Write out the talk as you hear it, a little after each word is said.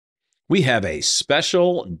We have a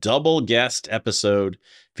special double guest episode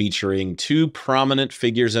featuring two prominent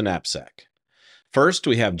figures in AppSec. First,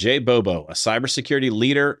 we have Jay Bobo, a cybersecurity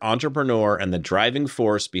leader, entrepreneur, and the driving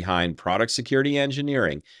force behind product security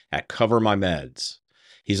engineering at CoverMyMeds.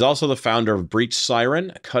 He's also the founder of Breach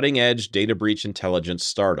Siren, a cutting-edge data breach intelligence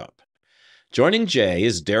startup. Joining Jay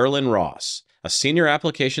is Darylynn Ross, a senior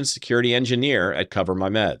application security engineer at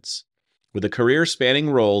CoverMyMeds. With a career spanning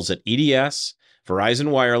roles at EDS, Verizon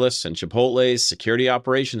Wireless, and Chipotle's security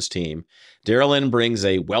operations team, Darylynn brings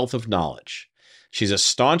a wealth of knowledge. She's a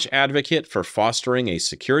staunch advocate for fostering a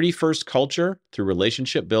security-first culture through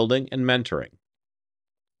relationship building and mentoring.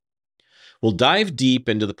 We'll dive deep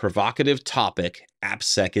into the provocative topic,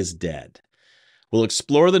 AppSec is dead. We'll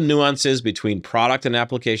explore the nuances between product and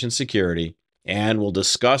application security, and we'll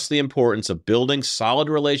discuss the importance of building solid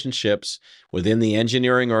relationships within the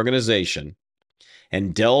engineering organization,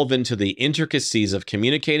 and delve into the intricacies of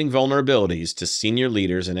communicating vulnerabilities to senior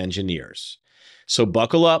leaders and engineers. So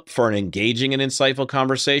buckle up for an engaging and insightful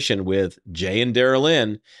conversation with Jay and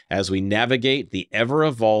Darylynn as we navigate the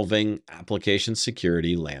ever-evolving application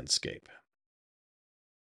security landscape.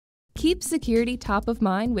 Keep security top of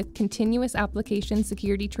mind with continuous application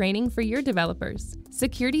security training for your developers.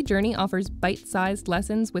 Security Journey offers bite-sized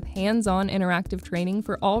lessons with hands-on interactive training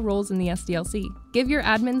for all roles in the SDLC. Give your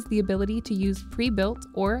admins the ability to use pre-built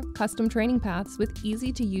or custom training paths with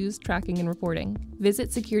easy-to-use tracking and reporting. Visit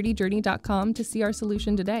securityjourney.com to see our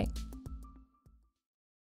solution today.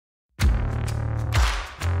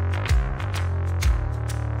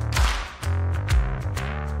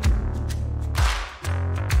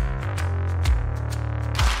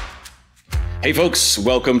 Hey folks,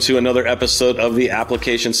 welcome to another episode of the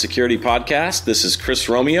Application Security Podcast. This is Chris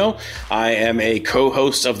Romeo. I am a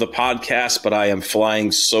co-host of the podcast, but I am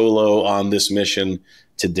flying solo on this mission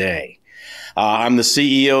today. I'm the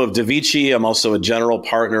CEO of Davici. I'm also a general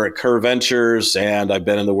partner at Kerr Ventures, and I've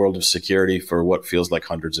been in the world of security for what feels like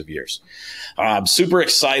hundreds of years. I'm super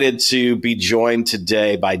excited to be joined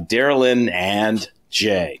today by Darylynn and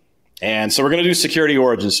Jay. And so we're going to do security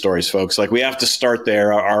origin stories, folks. Like, we have to start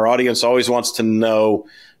there. Our audience always wants to know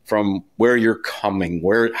from where you're coming.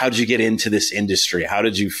 How did you get into this industry? How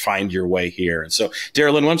did you find your way here? And so,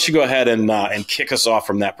 Darylynn, why don't you go ahead and kick us off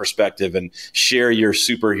from that perspective and share your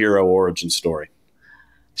superhero origin story?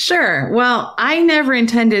 Sure. Well, I never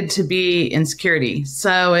intended to be in security.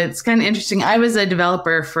 So it's kind of interesting. I was a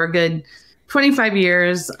developer for a good 25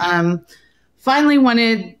 years. Finally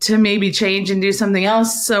wanted to maybe change and do something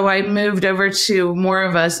else. So I moved over to more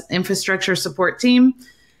of a infrastructure support team.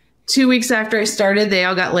 2 weeks after I started, they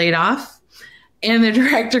all got laid off. And the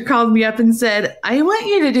director called me up and said, I want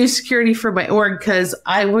you to do security for my org because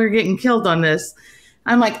we're getting killed on this.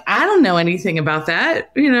 I'm like, I don't know anything about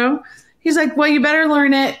that. He's like, well, you better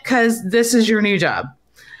learn it because this is your new job.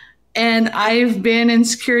 And I've been in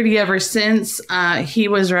security ever since. He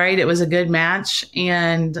was right. It was a good match,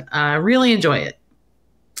 and really enjoy it.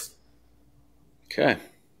 Okay.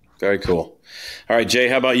 Very cool. All right, Jay,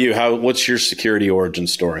 how about you? What's your security origin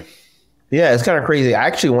story? Yeah, it's kind of crazy. I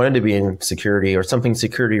actually wanted to be in security or something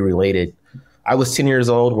security related. I was 10 years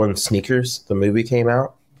old when Sneakers, the movie, came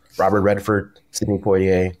out. Robert Redford, Sidney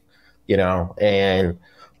Poitier, and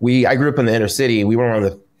I grew up in the inner city. We were one of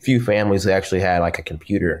the few families that actually had like a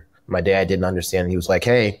computer. My dad didn't understand. He was like,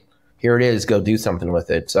 hey, here it is. Go do something with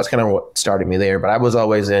it. So that's kind of what started me there. But I was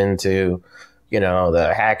always into,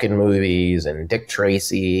 the hacking movies and Dick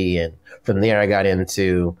Tracy. And from there, I got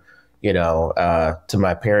into, to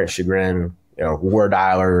my parents' chagrin, war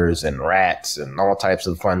dialers and rats and all types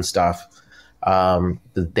of fun stuff.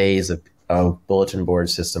 The days of bulletin board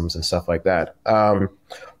systems and stuff like that.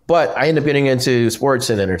 But I ended up getting into sports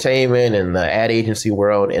and entertainment and the ad agency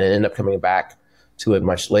world, and it ended up coming back to it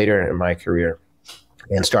much later in my career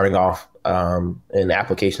and starting off in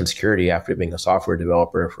application security after being a software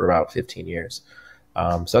developer for about 15 years.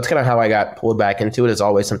 So that's kind of how I got pulled back into it. It's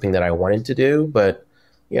always something that I wanted to do, but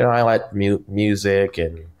I let music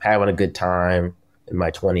and having a good time in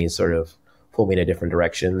my 20s sort of pull me in a different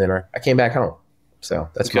direction. Then I came back home. So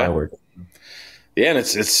that's my word. Yeah, and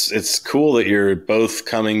it's cool that you're both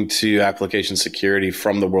coming to application security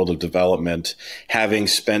from the world of development, having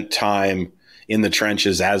spent time in the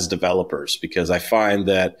trenches as developers, because I find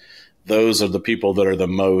that those are the people that are the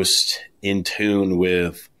most in tune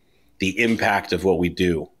with the impact of what we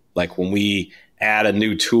do. Like, when we add a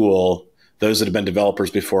new tool, those that have been developers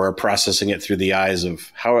before are processing it through the eyes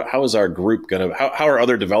of how is our group how are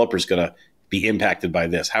other developers going to be impacted by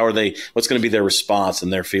this? What's going to be their response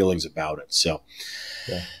and their feelings about it? So,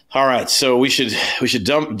 yeah. All right. So we should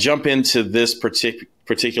jump into this particular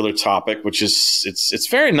particular topic, which is it's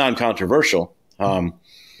very non-controversial.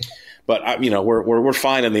 But we're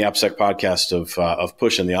fine in the AppSec podcast of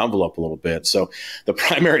pushing the envelope a little bit. So the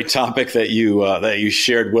primary topic that you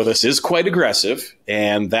shared with us is quite aggressive,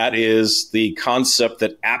 and that is the concept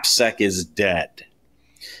that AppSec is dead.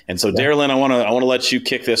 And so, Darylynn, I want to let you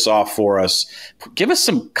kick this off for us. Give us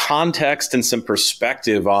some context and some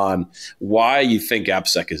perspective on why you think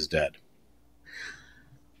AppSec is dead.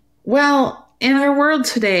 Well, in our world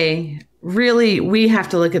today, really, we have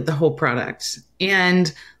to look at the whole product.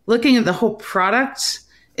 And looking at the whole product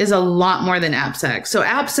is a lot more than AppSec. So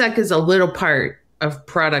AppSec is a little part of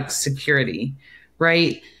product security,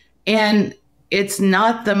 right? And it's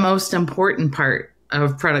not the most important part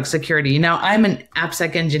of product security. Now, I'm an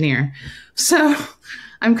AppSec engineer, so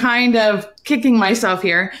I'm kind of kicking myself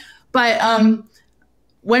here. But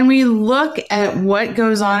when we look at what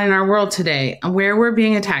goes on in our world today, where we're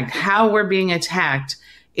being attacked, how we're being attacked,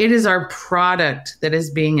 it is our product that is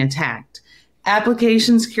being attacked.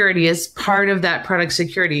 Application security is part of that product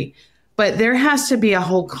security, but there has to be a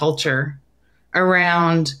whole culture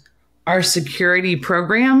around our security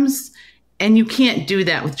programs, and you can't do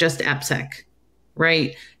that with just AppSec.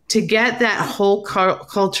 Right? To get that whole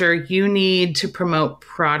culture, you need to promote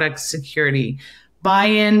product security,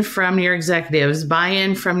 buy-in from your executives,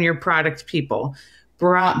 buy-in from your product people,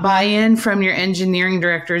 buy-in from your engineering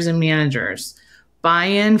directors and managers,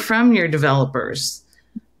 buy-in from your developers,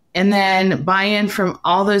 and then buy-in from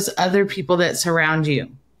all those other people that surround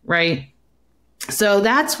you, right? So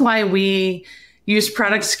that's why we use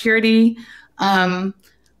product security.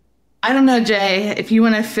 I don't know, Jay, if you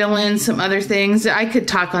want to fill in some other things. I could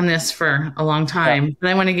talk on this for a long time, but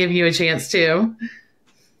I want to give you a chance too.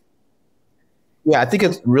 Yeah, I think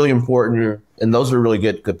it's really important, and those are really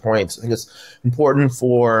good points. I think it's important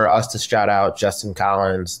for us to shout out Justin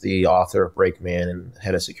Collins, the author of Brakeman and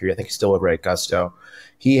head of security. I think he's still over at Gusto.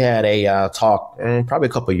 He had a talk probably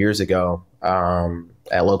a couple of years ago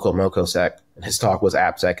at local MocoSec, and his talk was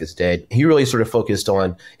AppSec is dead. He really sort of focused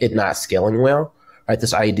on it not scaling well. Right,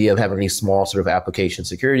 this idea of having these small sort of application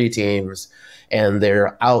security teams, and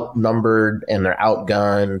they're outnumbered and they're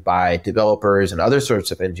outgunned by developers and other sorts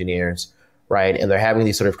of engineers, right? And they're having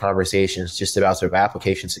these sort of conversations just about sort of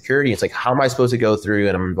application security. It's like, how am I supposed to go through,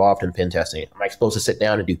 and I'm involved in pen testing? Am I supposed to sit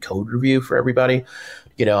down and do code review for everybody?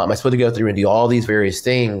 Am I supposed to go through and do all these various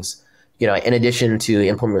things, in addition to the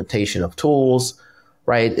implementation of tools,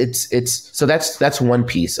 right? So that's one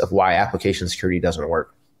piece of why application security doesn't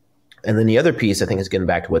work. And then the other piece, I think, is getting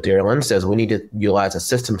back to what Darylynn says. We need to utilize a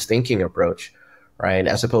systems thinking approach, right,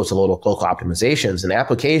 as opposed to local optimizations. An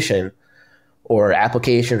application or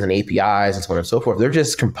applications and APIs and so on and so forth, they're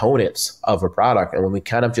just components of a product. And when we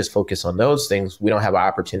kind of just focus on those things, we don't have an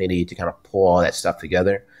opportunity to kind of pull all that stuff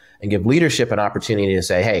together and give leadership an opportunity to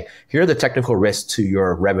say, hey, here are the technical risks to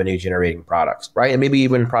your revenue generating products, right? And maybe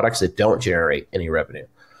even products that don't generate any revenue.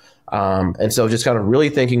 And so just kind of really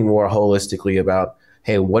thinking more holistically about,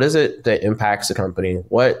 hey, what is it that impacts the company?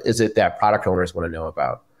 What is it that product owners want to know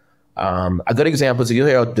about? A good example is you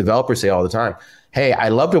hear developers say all the time, hey, I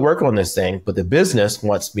love to work on this thing, but the business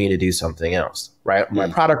wants me to do something else, right? My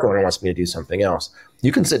product owner wants me to do something else.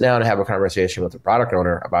 You can sit down and have a conversation with the product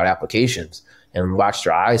owner about applications and watch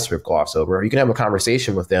their eyes sort of gloss over. You can have a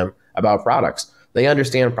conversation with them about products. They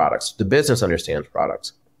understand products. The business understands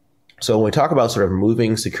products. So when we talk about sort of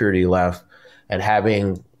moving security left and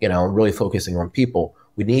having, really focusing on people,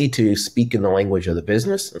 we need to speak in the language of the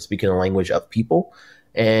business and speak in the language of people.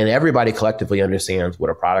 And everybody collectively understands what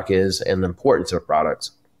a product is and the importance of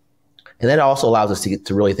products. And that also allows us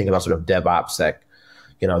to really think about sort of DevOps, a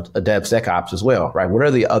DevSecOps as well, right? What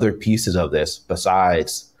are the other pieces of this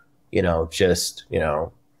besides, just,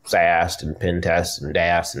 SAST and pen tests and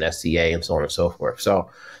DAS and SCA and so on and so forth. So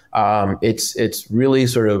it's really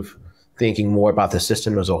sort of thinking more about the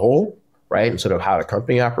system as a whole, right? And sort of how the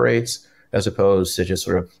company operates, as opposed to just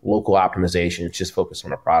sort of local optimization, just focus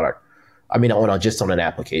on a product. I mean, just on an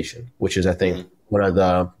application, which is, I think, one of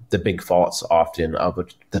the big faults often of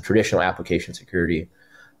the traditional application security,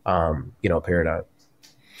 paradigm.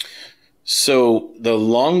 So the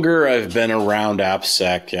longer I've been around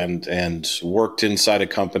AppSec and worked inside of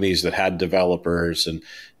companies that had developers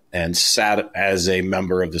and sat as a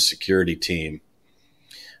member of the security team,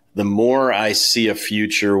 the more I see a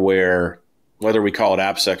future where, whether we call it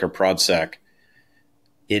AppSec or ProdSec,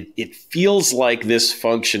 it feels like this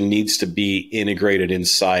function needs to be integrated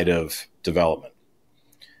inside of development.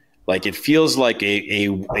 Like, it feels like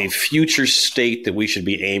a future state that we should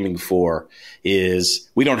be aiming for is,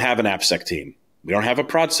 we don't have an AppSec team. We don't have a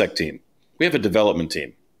ProdSec team. We have a development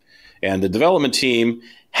team. And the development team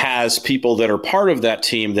has people that are part of that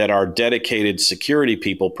team that are dedicated security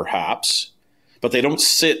people, perhaps, but they don't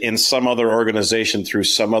sit in some other organization through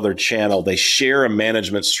some other channel. They share a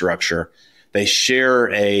management structure. They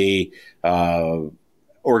share a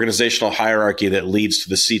organizational hierarchy that leads to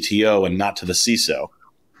the CTO and not to the CISO.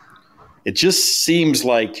 It just seems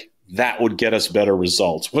like that would get us better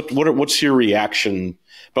results. What's your reaction,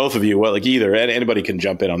 both of you? Well, like either anybody can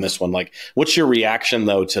jump in on this one. Like, what's your reaction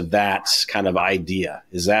though to that kind of idea?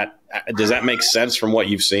 Does that make sense from what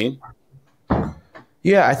you've seen?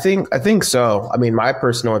 Yeah, I think so. I mean, my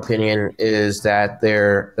personal opinion is that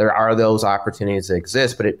there are those opportunities that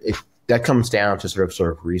exist, but that comes down to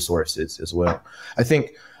sort of resources as well. I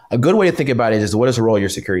think a good way to think about it is, what is the role of your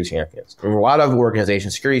security champions? And a lot of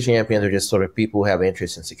organizations, security champions are just sort of people who have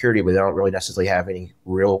interest in security, but they don't really necessarily have any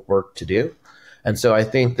real work to do. And so I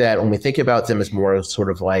think that when we think about them as more sort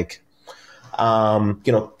of like,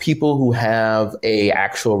 people who have a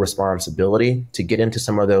actual responsibility to get into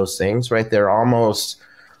some of those things, right? They're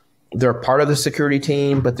part of the security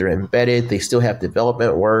team, but they're embedded. They still have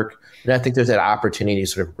development work. And I think there's that opportunity to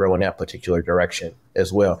sort of grow in that particular direction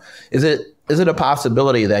as well. Is it a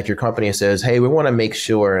possibility that your company says, hey, we want to make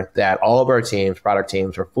sure that all of our teams, product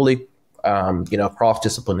teams, are fully,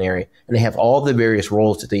 cross-disciplinary, and they have all the various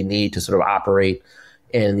roles that they need to sort of operate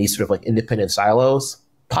in these sort of like independent silos?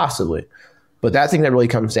 Possibly. But that thing that really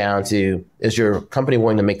comes down to, is your company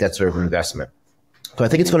willing to make that sort of investment? So I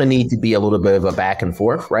think it's going to need to be a little bit of a back and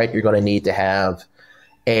forth, right? You're going to need to have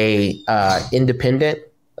a independent,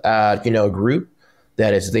 group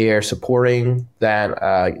that is there supporting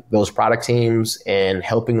those product teams and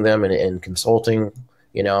helping them and consulting,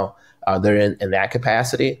 they're in that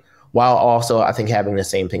capacity. While also, I think having the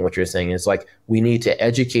same thing, what you're saying is like, we need to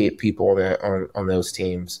educate people on those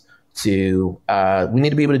teams we need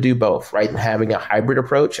to be able to do both, right? And having a hybrid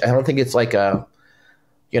approach. I don't think it's like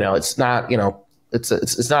it's not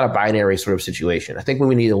a binary sort of situation. I think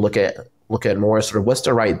we need to look at more sort of what's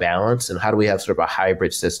the right balance, and how do we have sort of a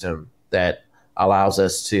hybrid system that allows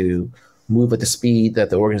us to move at the speed that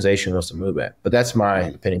the organization wants to move at. But that's my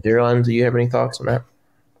opinion. Darylynn, do you have any thoughts on that?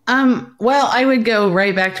 Well, I would go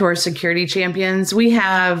right back to our security champions.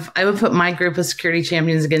 I would put my group of security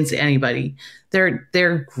champions against anybody.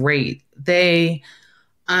 They're great. They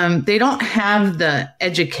don't have the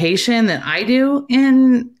education that I do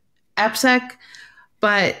in AppSec,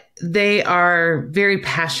 but they are very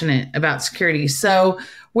passionate about security. So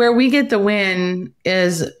where we get the win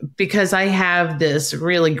is because I have this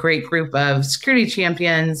really great group of security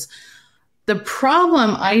champions. The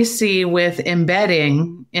problem I see with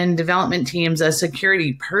embedding in development teams a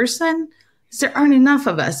security person is there aren't enough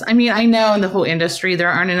of us. I mean, I know in the whole industry there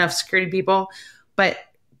aren't enough security people, but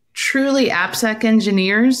truly AppSec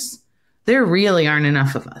engineers, there really aren't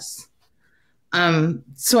enough of us.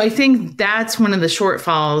 So I think that's one of the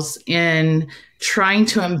shortfalls in trying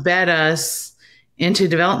to embed us into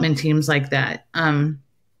development teams like that. And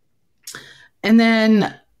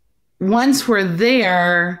then once we're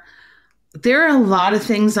there are a lot of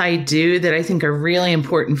things I do that I think are really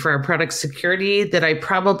important for our product security that I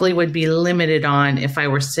probably would be limited on if I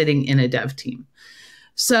were sitting in a dev team.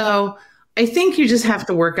 So I think you just have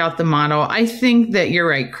to work out the model. I think that you're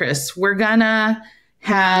right, Chris. We're gonna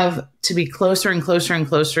have to be closer and closer and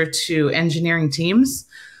closer to engineering teams,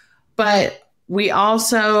 but we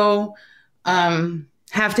also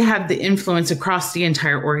have to have the influence across the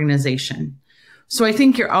entire organization. So I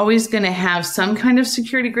think you're always going to have some kind of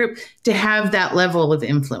security group to have that level of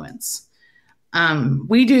influence.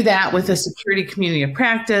 We do that with a security community of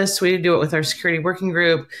practice. We do it with our security working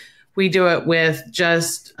group. We do it with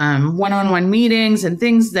just one-on-one meetings and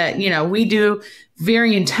things that, we do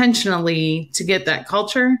very intentionally to get that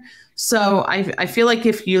culture. So I feel like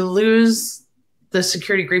if you lose the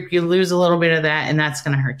security group, you lose a little bit of that, and that's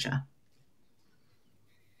going to hurt you.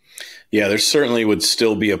 Yeah, there certainly would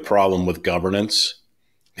still be a problem with governance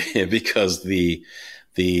because the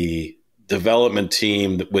development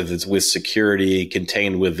team with security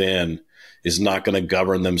contained within is not going to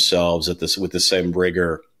govern themselves with the same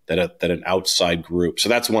rigor that an outside group. So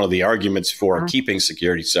that's one of the arguments for keeping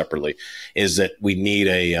security separately, is that we need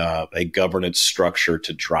a governance structure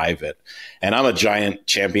to drive it. And I'm a giant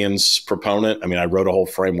champions proponent. I mean, I wrote a whole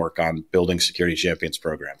framework on building security champions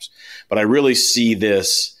programs, but I really see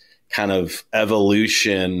this kind of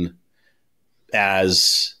evolution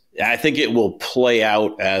as, I think it will play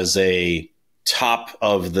out as a top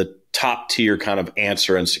tier kind of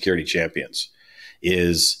answer in security champions,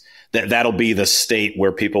 is that'll be the state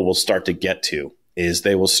where people will start to get to. is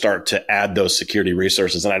they will start to add those security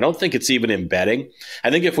resources. And I don't think it's even embedding.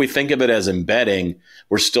 I think if we think of it as embedding,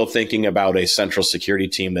 we're still thinking about a central security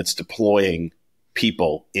team that's deploying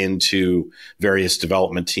people into various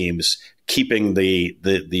development teams, keeping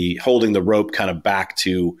the holding the rope kind of back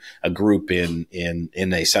to a group in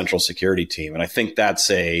a central security team. And I think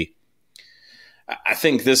I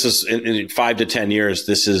think this is in 5 to 10 years,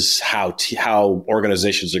 this is how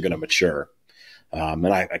organizations are going to mature. And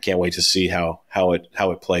I can't wait to see how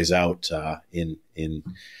it plays out in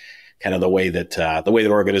kind of the way that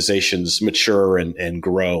organizations mature and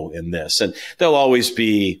grow in this. And there'll always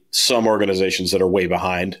be some organizations that are way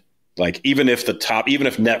behind. Like even if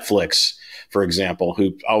Netflix, for example,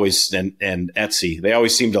 who always and Etsy, they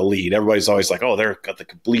always seem to lead. Everybody's always like, oh, they're at the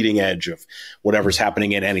bleeding edge of whatever's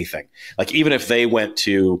happening in anything. Like even if they went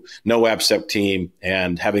to no AppSec team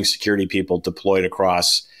and having security people deployed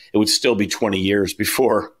across, it would still be 20 years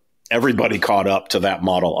before everybody caught up to that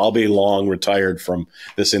model. I'll be long retired from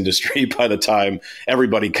this industry by the time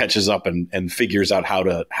everybody catches up and figures out how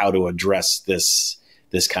to address this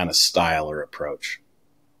kind of style or approach.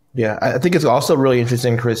 Yeah, I think it's also really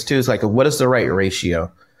interesting, Chris, too. It's like, what is the right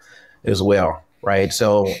ratio as well, right?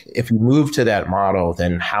 So if you move to that model,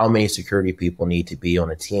 then how many security people need to be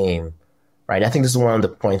on a team, right? I think this is one of the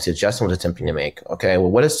points that Justin was attempting to make. Okay,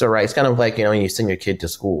 well, what is the right? It's kind of like, when you send your kid to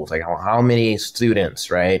school. It's like how many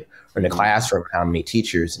students, right? Or in the classroom, how many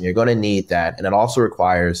teachers? And you're going to need that. And it also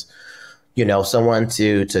requires, someone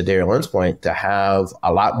to Darylynn's point, to have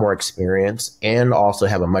a lot more experience and also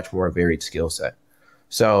have a much more varied skill set.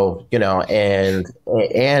 So,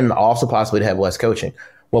 and also possibly to have less coaching.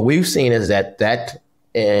 What we've seen is that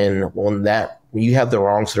when you have the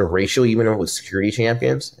wrong sort of ratio, even with security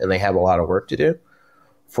champions, and they have a lot of work to do,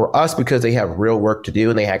 for us, because they have real work to do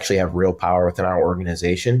and they actually have real power within our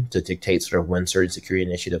organization to dictate sort of when certain security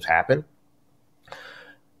initiatives happen,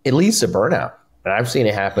 it leads to burnout. And I've seen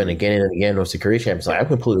it happen again and again with security champions. Like, I'm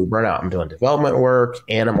completely burnt out. I'm doing development work,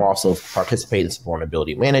 and I'm also participating in some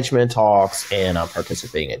vulnerability management talks, and I'm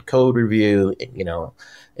participating in code review,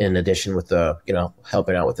 in addition with the,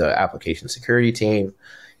 helping out with the application security team,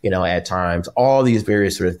 at times, all these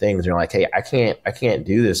various sort of things. You're like, hey, I can't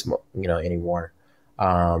do this, anymore.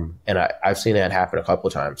 And I've seen that happen a couple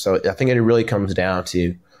of times. So I think it really comes down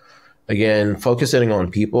to, again, focusing on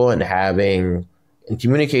people and and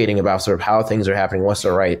communicating about sort of how things are happening, what's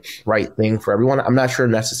the right thing for everyone. I'm not sure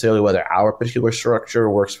necessarily whether our particular structure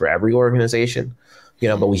works for every organization,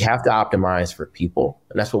 but we have to optimize for people.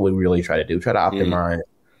 And that's what we really try to do. Try to optimize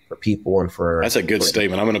for people and for... That's a good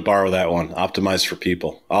statement. I'm going to borrow that one. Optimize for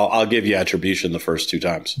people. I'll give you attribution the first 2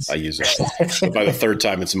 times I use it. But by the 3rd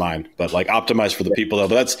time, it's mine. But like optimize for the people though.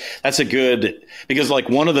 But that's a good, because like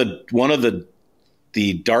one of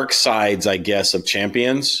the dark sides, I guess, of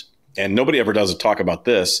champions, and nobody ever does a talk about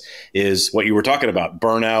this, is what you were talking about: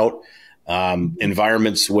 burnout,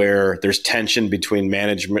 environments where there's tension between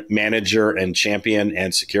manager and champion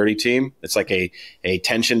and security team. It's like a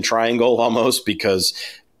tension triangle almost, because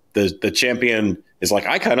the champion is like,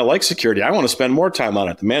 I kind of like security, I want to spend more time on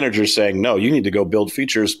it. The manager's saying, no, you need to go build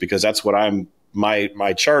features because that's what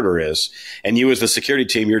my charter is. And you as the security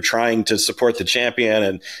team, you're trying to support the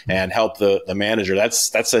champion and help the manager.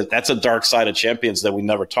 That's a dark side of champions that we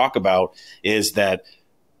never talk about, is that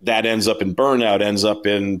ends up in burnout, ends up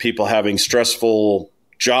in people having stressful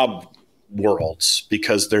job worlds,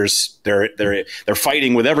 because they're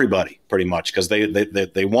fighting with everybody pretty much, because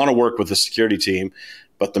they want to work with the security team,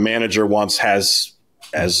 but the manager has,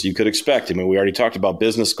 as you could expect, I mean, we already talked about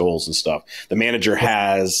business goals and stuff. The manager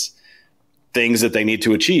has things that they need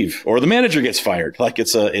to achieve, or the manager gets fired. Like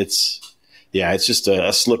it's just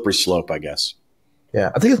a slippery slope, I guess.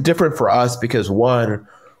 Yeah, I think it's different for us because, one,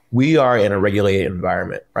 we are in a regulated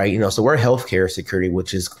environment, right? So we're healthcare security,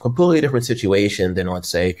 which is a completely different situation than, let's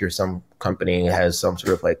say, if you're some company that has some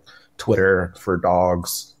sort of like Twitter for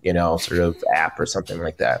dogs, sort of app or something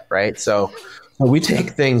like that, right? So we take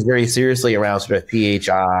things very seriously around sort of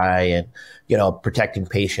PHI and, protecting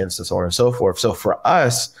patients and so on and so forth. So for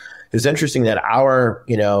us, it's interesting that our,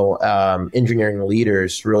 engineering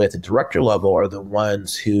leaders really at the director level are the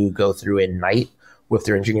ones who go through at night with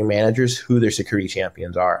their engineering managers who their security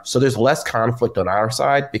champions are. So there's less conflict on our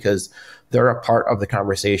side because they're a part of the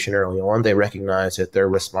conversation early on. They recognize that they're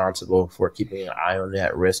responsible for keeping an eye on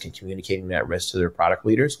that risk and communicating that risk to their product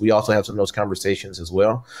leaders. We also have some of those conversations as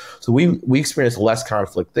well. So we experience less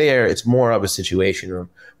conflict there. It's more of a situation in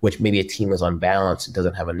which maybe a team is unbalanced and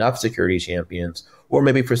doesn't have enough security champions, or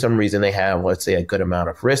maybe for some reason they have, let's say, a good amount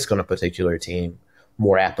of risk on a particular team,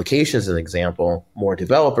 more applications, as an example, more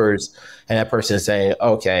developers, and that person is saying,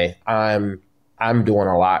 okay, I'm I'm doing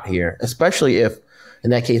a lot here, especially if in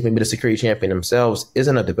that case, maybe the security champion themselves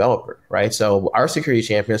isn't a developer, right? So our security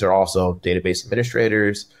champions are also database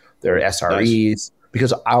administrators, they're SREs, nice.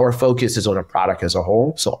 Because our focus is on a product as a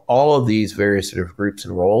whole. So all of these various sort of groups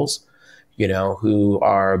and roles, who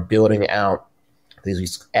are building out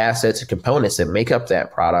these assets and components that make up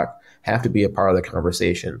that product have to be a part of the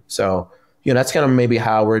conversation. So, that's kind of maybe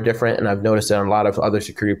how we're different. And I've noticed that a lot of other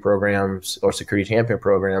security programs or security champion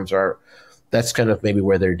programs that's kind of maybe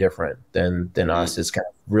where they're different than us. Is kind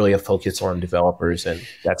of really a focus on developers, and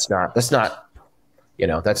that's not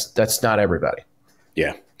everybody.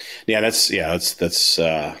 Yeah, that's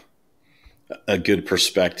a good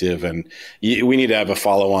perspective, and we need to have a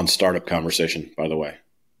follow-on startup conversation. By the way,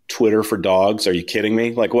 Twitter for dogs? Are you kidding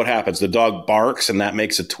me? Like, what happens? The dog barks, and that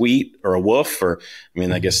makes a tweet or a woof, or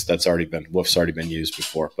I guess woof's already been used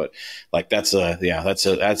before, but like that's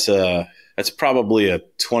probably a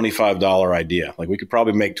 $25 idea. Like, we could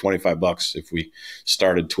probably make $25 if we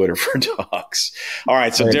started Twitter for dogs. All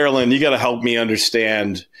right. So Darylynn, you got to help me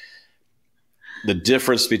understand the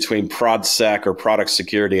difference between ProdSec or product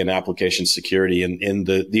security and application security in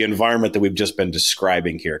the environment that we've just been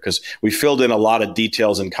describing here. Because we filled in a lot of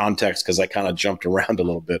details and context because I kind of jumped around a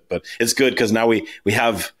little bit, but it's good because now we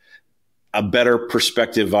have a better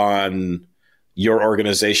perspective on your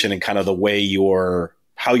organization and kind of the way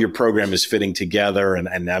how your program is fitting together. And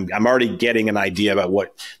I'm already getting an idea about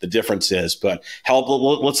what the difference is, but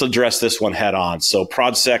let's address this one head on. So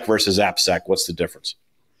ProdSec versus AppSec, what's the difference?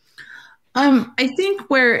 I think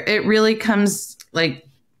where it really comes, like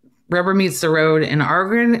rubber meets the road in our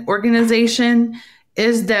organization,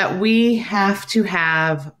 is that we have to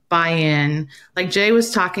have buy-in. Like Jay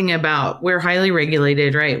was talking about, we're highly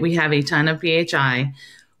regulated, right? We have a ton of PHI.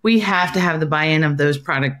 We have to have the buy-in of those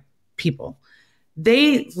product people.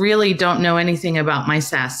 They really don't know anything about my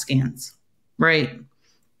SaaS scans, right?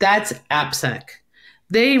 That's AppSec.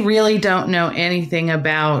 They really don't know anything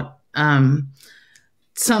about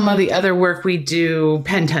some of the other work we do,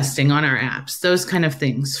 pen testing on our apps, those kind of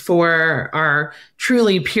things for our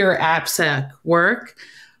truly pure AppSec work.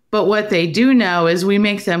 But what they do know is we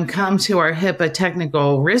make them come to our HIPAA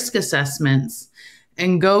technical risk assessments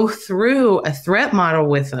and go through a threat model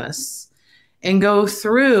with us and go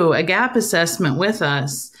through a gap assessment with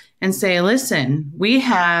us and say, listen, we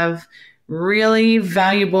have really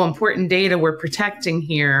valuable, important data we're protecting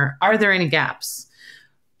here. Are there any gaps?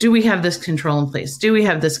 Do we have this control in place? Do we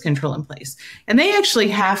have this control in place? And they actually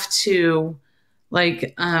have to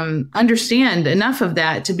understand enough of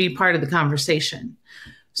that to be part of the conversation.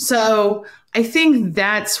 So I think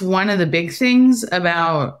that's one of the big things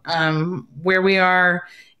about where we are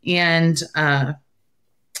and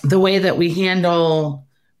the way that we handle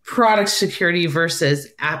product security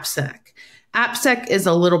versus AppSec. AppSec is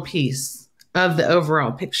a little piece of the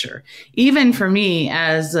overall picture. Even for me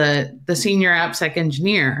as the senior AppSec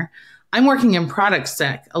engineer, I'm working in product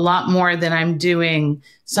sec a lot more than I'm doing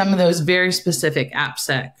some of those very specific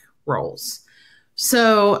AppSec roles.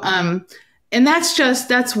 So, and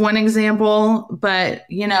that's one example, but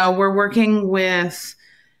we're working with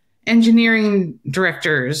engineering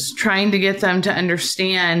directors, trying to get them to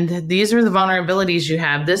understand these are the vulnerabilities you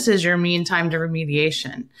have. This is your mean time to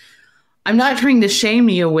remediation. I'm not trying to shame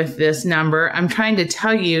you with this number. I'm trying to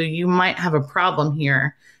tell you, you might have a problem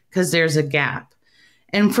here because there's a gap.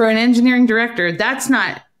 And for an engineering director,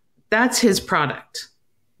 that's his product,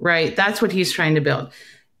 right? That's what he's trying to build.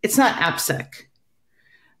 It's not AppSec.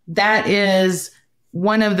 That is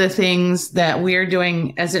one of the things that we're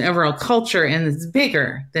doing as an overall culture, and it's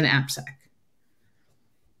bigger than AppSec.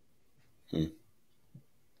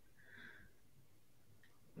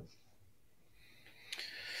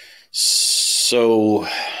 So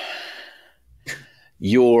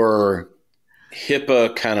your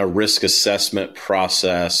HIPAA kind of risk assessment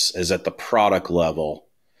process is at the product level.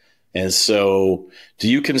 And so do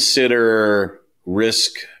you consider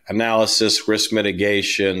risk analysis, risk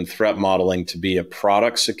mitigation, threat modeling to be a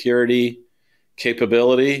product security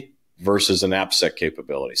capability versus an AppSec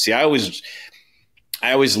capability? See, I always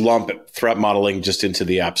lump threat modeling just into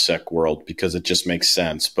the AppSec world because it just makes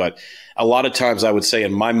sense. But a lot of times I would say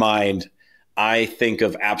in my mind, I think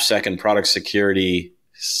of AppSec and product security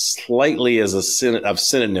slightly as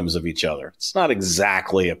synonyms of each other. It's not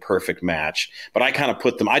exactly a perfect match, but I kind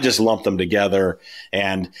of I just lump them together.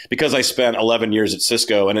 And because I spent 11 years at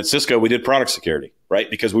Cisco, and at Cisco, we did product security,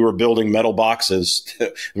 right? Because we were building metal boxes.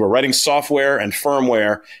 We were writing software and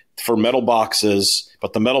firmware for metal boxes,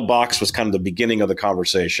 but the metal box was kind of the beginning of the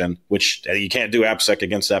conversation, which you can't do AppSec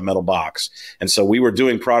against that metal box. And so we were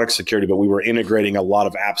doing product security, but we were integrating a lot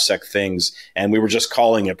of AppSec things, and we were just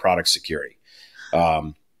calling it product security.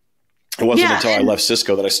 It wasn't until I left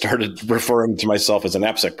Cisco that I started referring to myself as an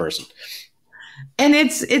AppSec person. And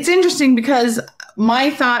it's interesting because my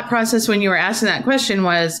thought process when you were asking that question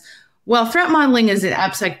was, well, threat modeling is an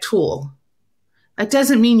AppSec tool. That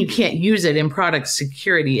doesn't mean you can't use it in product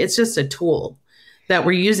security. It's just a tool that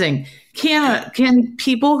we're using. Can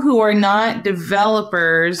people who are not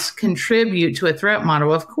developers contribute to a threat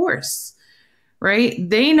model? Of course, right?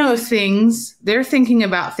 They know things. They're thinking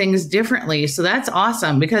about things differently. So that's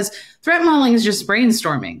awesome because threat modeling is just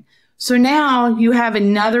brainstorming. So now you have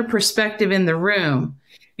another perspective in the room.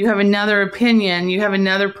 You have another opinion. You have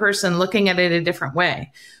another person looking at it a different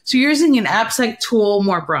way. So you're using an AppSec tool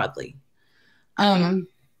more broadly. And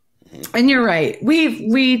you're right.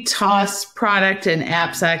 We toss product and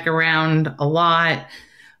AppSec around a lot.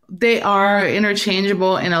 They are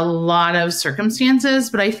interchangeable in a lot of circumstances,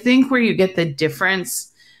 but I think where you get the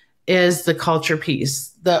difference is the culture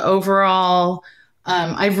piece. The overall,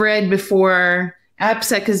 I've read before,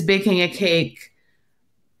 AppSec is baking a cake.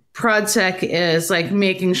 ProdSec is like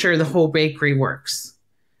making sure the whole bakery works.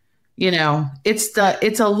 You know, it's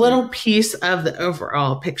a little piece of the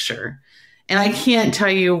overall picture. And I can't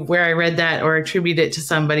tell you where I read that or attribute it to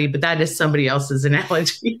somebody, but that is somebody else's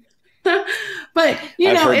analogy. But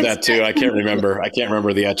I've heard that too. I can't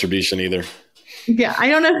remember the attribution either. Yeah, I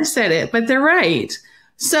don't know who said it, but they're right.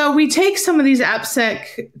 So we take some of these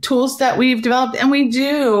AppSec tools that we've developed and we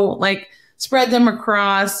do like spread them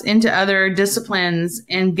across into other disciplines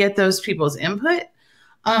and get those people's input.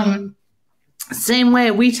 Same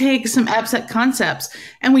way, we take some AppSec concepts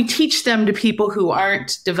and we teach them to people who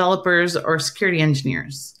aren't developers or security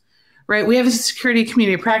engineers, right? We have a security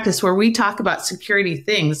community practice where we talk about security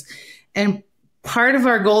things. And part of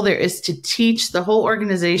our goal there is to teach the whole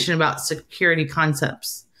organization about security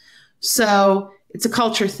concepts. So it's a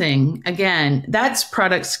culture thing. Again, that's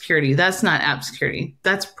product security. That's not app security.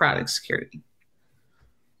 That's product security.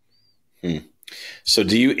 So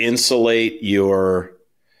do you insulate your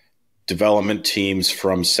development teams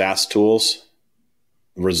from SaaS tools,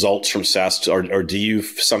 results from SaaS, or do you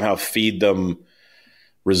somehow feed them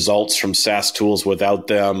results from SaaS tools without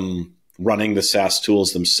them running the SaaS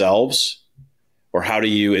tools themselves? Or how do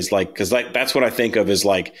you, because that's what I think of as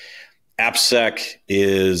like AppSec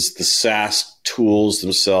is the SaaS tools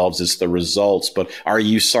themselves, it's the results, but are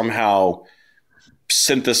you somehow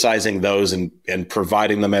synthesizing those and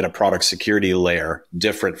providing them at a product security layer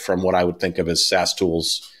different from what I would think of as SaaS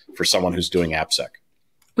tools for someone who's doing AppSec?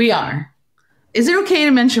 We are. Is it okay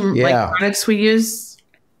to mention like products we use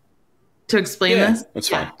to explain this? That's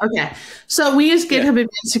fine. Okay. So we use GitHub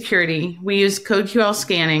Advanced Security. We use CodeQL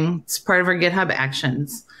scanning. It's part of our GitHub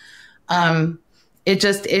Actions.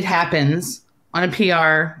 It happens on a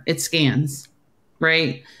PR. It scans,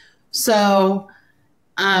 right? So,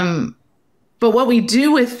 but what we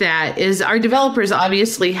do with that is our developers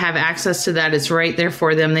obviously have access to that. It's right there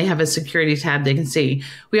for them. They have a security tab they can see.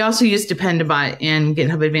 We also use Dependabot in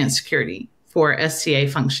GitHub Advanced Security for SCA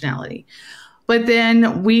functionality. But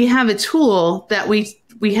then we have a tool that we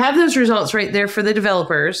have those results right there for the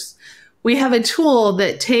developers. We have a tool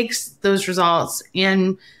that takes those results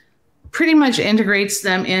and pretty much integrates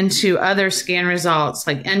them into other scan results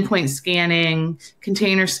like endpoint scanning,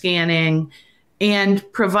 container scanning, and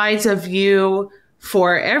provides a view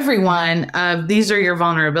for everyone of these are your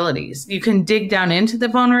vulnerabilities. You can dig down into the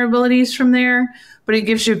vulnerabilities from there, but it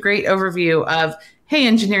gives you a great overview of, hey,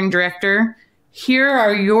 engineering director, here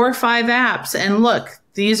are your 5 apps. And look,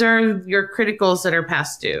 these are your criticals that are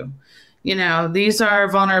past due. You know, these are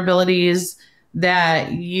vulnerabilities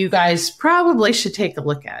that you guys probably should take a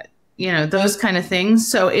look at, you know, those kind of things.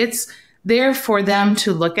 So it's there for them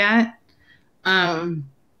to look at.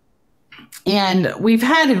 And we've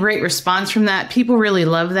had a great response from that. People really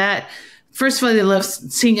love that. First of all, they love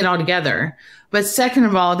seeing it all together. But second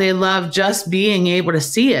of all, they love just being able to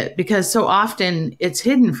see it because so often it's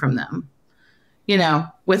hidden from them. You know,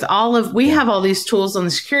 we have all these tools on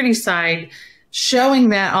the security side, showing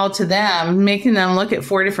that all to them, making them look at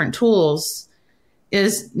 4 different tools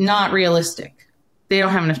is not realistic. They don't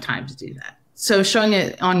have enough time to do that. So showing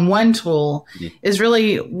it on one tool is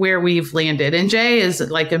really where we've landed. And Jay is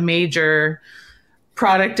like a major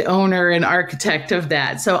product owner and architect of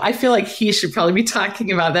that. So I feel like he should probably be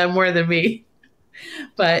talking about that more than me.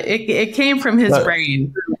 But it came from his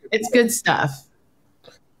brain. It's good stuff.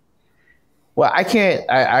 Well, I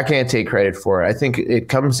can't take credit for it. I think it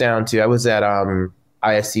comes down to, I was at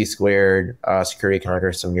ISC Squared Security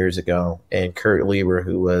Congress some years ago, and Kurt Lieber,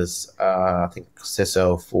 who was I think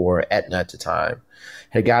CISO for Aetna at the time,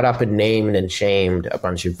 had got up and named and shamed a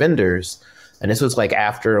bunch of vendors. And this was like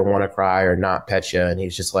after WannaCry or NotPetya, and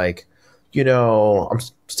he's just like, I'm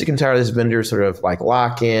sick and tired of this vendor sort of like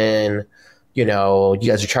lock in, you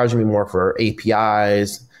guys are charging me more for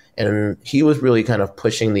APIs. And he was really kind of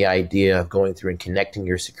pushing the idea of going through and connecting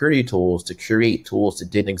your security tools to create tools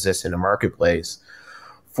that didn't exist in the marketplace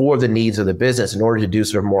for the needs of the business in order to do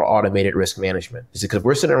sort of more automated risk management. Because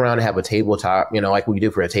we're sitting around and have a tabletop, like we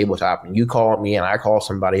do for a tabletop, and you call me and I call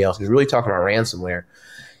somebody else. He's really talking about ransomware.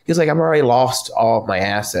 He's like, I'm already lost all of my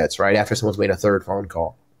assets, right? After someone's made a third phone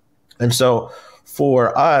call. And so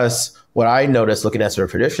for us, what I noticed looking at sort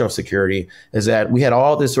of traditional security is that we had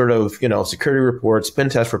all this sort of, security reports, pen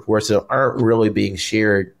test reports that aren't really being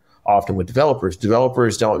shared often with developers.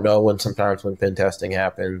 Developers don't know sometimes when pen testing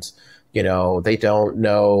happens. They don't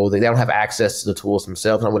know, they don't have access to the tools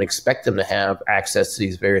themselves. And I would expect them to have access to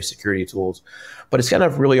these various security tools. But it's kind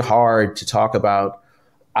of really hard to talk about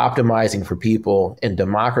optimizing for people and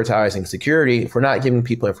democratizing security if we're not giving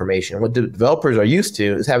people information. What the developers are used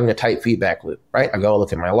to is having a tight feedback loop, right? I go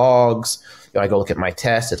look at my logs, I go look at my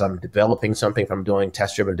tests as I'm developing something, if I'm doing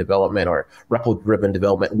test-driven development or REPL-driven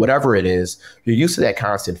development, whatever it is, you're used to that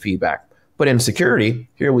constant feedback. But in security,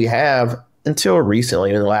 here we have, until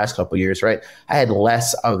recently, in the last couple of years, right, I had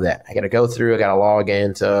less of that. I got to go through, I got to log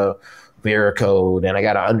into Veracode, and I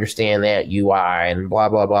got to understand that UI and blah,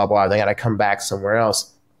 blah, blah, blah. Then I got to come back somewhere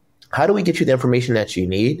else. How do we get you the information that you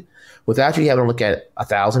need without you having to look at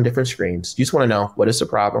 1,000 different screens? You just want to know, what is the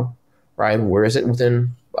problem, right? Where is it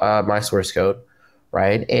within my source code,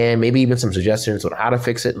 right? And maybe even some suggestions on how to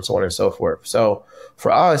fix it and so on and so forth. So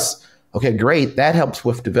for us, okay, great. That helps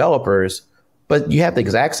with developers, but you have the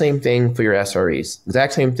exact same thing for your SREs,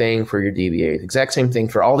 exact same thing for your DBAs, exact same thing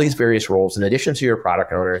for all these various roles, in addition to your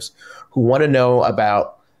product owners who want to know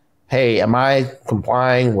about, hey, am I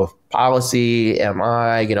complying with policy? Am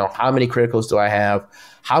I, how many criticals do I have?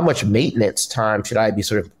 How much maintenance time should I be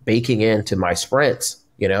sort of baking into my sprints?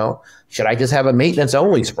 Should I just have a maintenance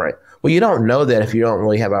only sprint? Well, you don't know that if you don't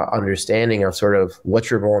really have an understanding of sort of what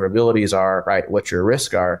your vulnerabilities are, right? What your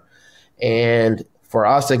risks are. And for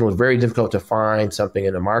us, I think it was very difficult to find something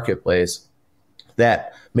in the marketplace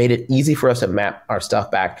that made it easy for us to map our stuff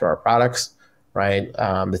back to our products, right?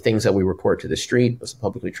 The things that we report to the street as a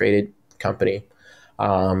publicly traded company.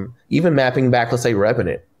 Even mapping back, let's say,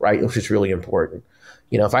 revenue, right? Which is really important.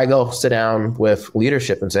 If I go sit down with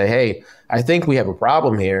leadership and say, hey, I think we have a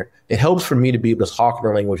problem here, it helps for me to be able to talk in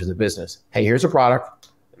the language of the business. Hey, here's a product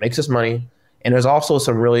that makes us money. And there's also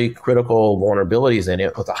some really critical vulnerabilities in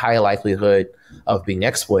it with a high likelihood of being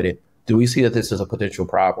exploited. Do we see that this is a potential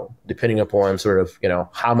problem, depending upon sort of,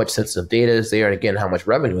 how much sensitive data is there, and again, how much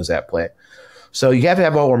revenue is at play? So you have to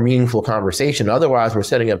have a more meaningful conversation. Otherwise, we're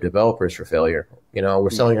setting up developers for failure. We're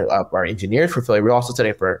setting up our engineers for failure. We're also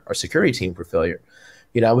setting up our security team for failure.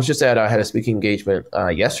 I was just I had a speaking engagement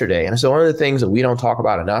yesterday. And so one of the things that we don't talk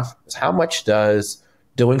about enough is how much does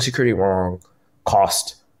doing security wrong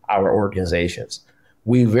cost our organizations?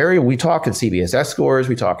 We talk in CBSS scores,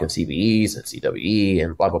 we talk in CVEs and CWE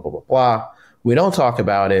and blah, blah, blah, blah, blah. We don't talk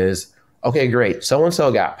about is, okay, great,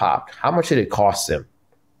 so-and-so got popped. How much did it cost them?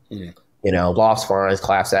 Loss fines,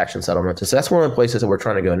 class action settlements. So that's one of the places that we're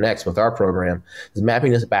trying to go next with our program, is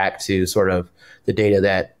mapping this back to sort of the data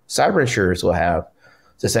that cyber insurers will have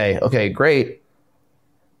to say, okay, great.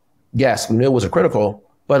 Yes, we knew it was a critical,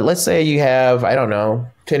 but let's say you have,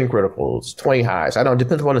 10 criticals, 20 highs. I don't,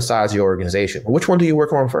 depends on the size of your organization. Which one do you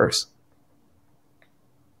work on first?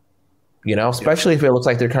 Especially if it looks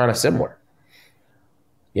like they're kind of similar.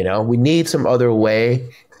 We need some other way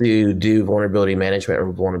to do vulnerability management or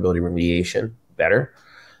vulnerability remediation better.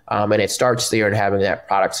 And it starts there in having that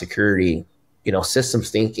product security,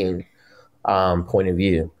 systems thinking point of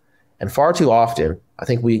view. And far too often, I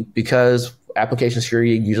think because application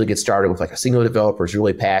security usually gets started with like a single developer who's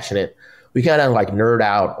really passionate, we kind of like nerd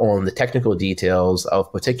out on the technical details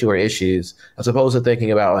of particular issues, as opposed to thinking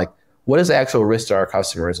about like, what is the actual risk to our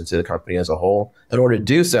customers and to the company as a whole? In order to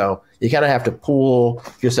do so, you kind of have to pull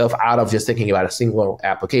yourself out of just thinking about a single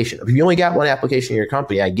application. If you only got one application in your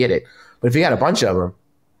company, I get it. But if you got a bunch of them,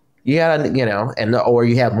 you got or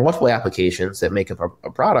you have multiple applications that make up a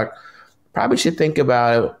product, probably should think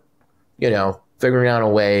about, figuring out a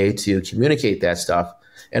way to communicate that stuff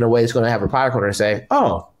in a way that's going to have a product owner say,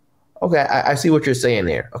 oh, okay, I see what you're saying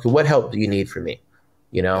there. Okay, what help do you need from me?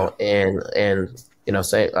 I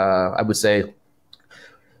would say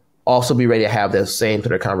also be ready to have the same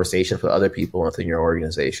sort of conversations with other people within your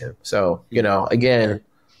organization. So, again,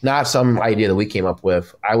 not some idea that we came up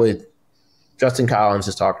with. Justin Collins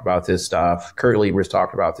has talked about this stuff. Kurt Lieber's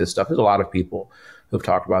talked about this stuff. There's a lot of people who've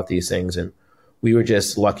talked about these things. And we were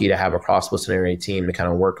just lucky to have a cross-disciplinary team to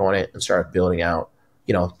kind of work on it and start building out,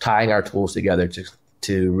 tying our tools together to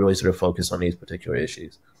to really sort of focus on these particular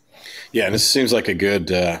issues. Yeah, and this seems like a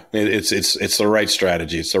good. It's the right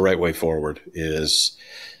strategy. It's the right way forward. Is,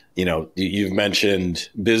 you've mentioned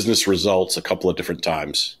business results a couple of different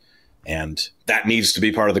times, and that needs to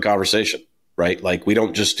be part of the conversation, right? Like, we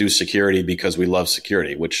don't just do security because we love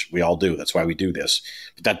security, which we all do. That's why we do this.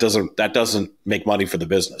 But that doesn't make money for the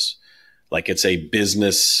business. Like, it's a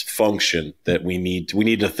business function that we need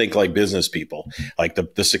to think like business people. Like,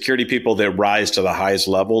 the security people that rise to the highest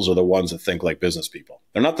levels are the ones that think like business people.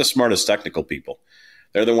 They're not the smartest technical people.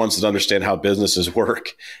 They're the ones that understand how businesses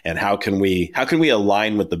work and how can we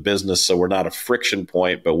align with the business so we're not a friction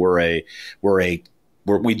point, but we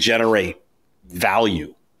generate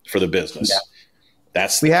value for the business. Yeah.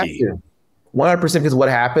 That's the key. We have to. 100%, because what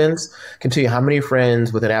happens, can tell you how many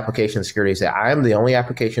friends with an application security say, I'm the only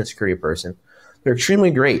application security person. They're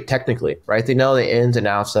extremely great technically, right? They know the ins and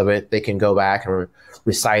outs of it. They can go back and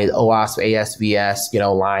recite OWASP,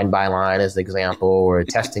 ASVS, line by line as an example, or a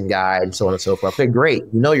testing guide and so on and so forth. They're great.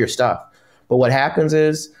 You know your stuff. But what happens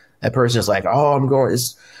is that person is like, oh, I'm going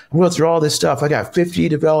through all this stuff. I got 50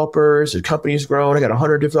 developers. The company's grown. I got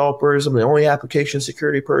 100 developers. I'm the only application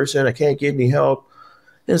security person. I can't get any help.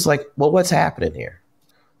 And it's like, well, what's happening here?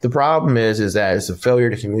 The problem is that it's a failure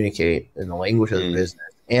to communicate in the language of the business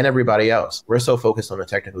and everybody else. We're so focused on the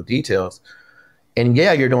technical details. And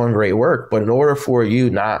yeah, you're doing great work, but in order for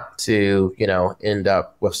you not to, end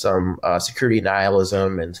up with some security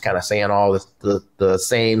nihilism and kind of saying all the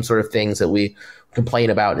same sort of things that we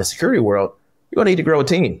complain about in the security world, you're going to need to grow a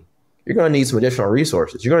team. You're going to need some additional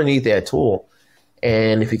resources. You're going to need that tool.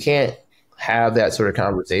 And if you can't have that sort of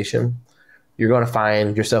conversation, you're going to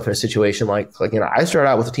find yourself in a situation like I started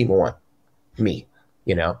out with a team of one, me,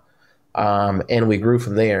 and we grew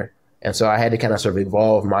from there. And so I had to kind of sort of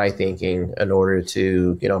evolve my thinking in order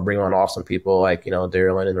to, bring on awesome people like,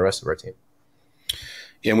 Darylynn and the rest of our team.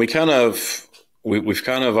 Yeah, and we've kind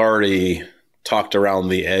of already talked around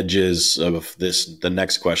the edges of the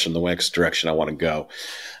next question, the next direction I want to go.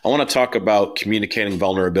 I want to talk about communicating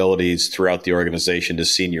vulnerabilities throughout the organization to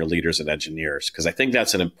senior leaders and engineers, because I think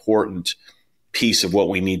that's an important piece of what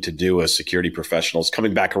we need to do as security professionals,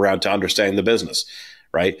 coming back around to understanding the business,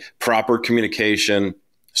 right? Proper communication,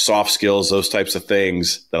 soft skills, those types of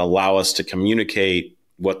things that allow us to communicate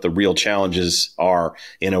what the real challenges are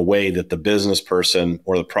in a way that the business person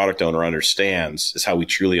or the product owner understands is how we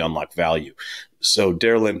truly unlock value. So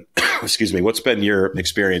Darylynn, excuse me, what's been your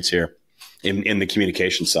experience here in the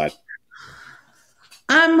communication side?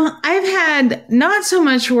 I've had not so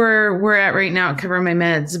much where we're at right now at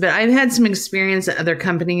CoverMyMeds, but I've had some experience at other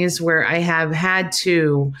companies where I have had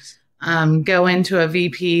to go into a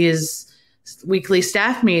VP's weekly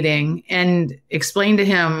staff meeting and explain to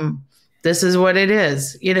him, this is what it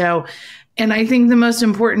is, And I think the most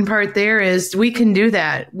important part there is we can do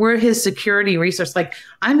that. We're his security resource. Like,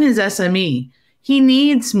 I'm his SME. He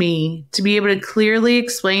needs me to be able to clearly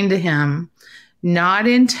explain to him, not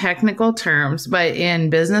in technical terms, but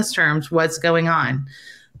in business terms, what's going on.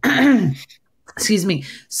 Excuse me.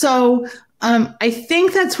 So I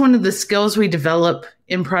think that's one of the skills we develop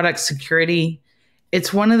in product security.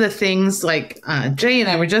 It's one of the things like Jay and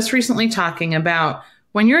I were just recently talking about.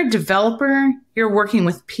 When you're a developer, you're working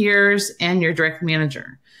with peers and your direct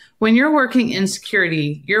manager. When you're working in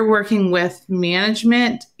security, you're working with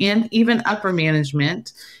management and even upper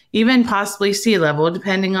management, even possibly C-level,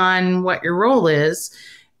 depending on what your role is.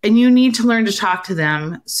 And you need to learn to talk to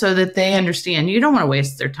them so that they understand. You don't want to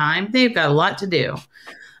waste their time. They've got a lot to do.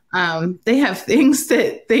 They have things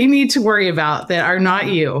that they need to worry about that are not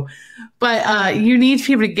you. But you need to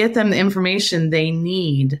be able to get them the information they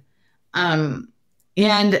need.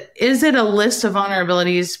 And is it a list of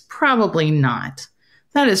vulnerabilities? Probably not.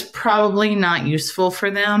 That is probably not useful for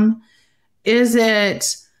them. Is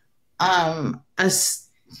it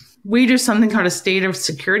we do something called a state of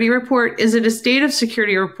security report? Is it a state of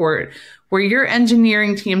security report where your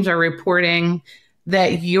engineering teams are reporting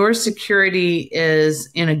that your security is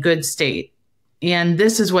in a good state? And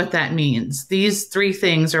this is what that means. These three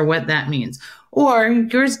things are what that means. Or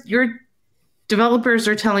your developers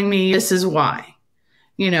are telling me this is why.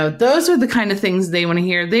 Those are the kind of things they want to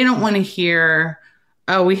hear. They don't want to hear,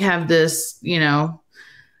 oh, we have this,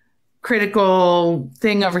 critical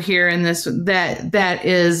thing over here and this, that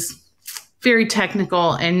is very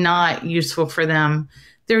technical and not useful for them.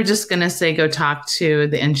 They're just going to say, go talk to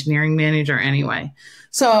the engineering manager anyway.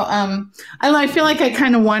 So I feel like I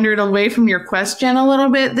kind of wandered away from your question a little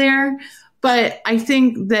bit there, but I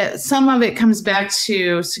think that some of it comes back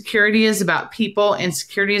to security is about people and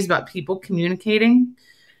security is about people communicating.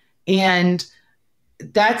 And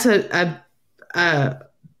that's a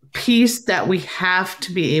piece that we have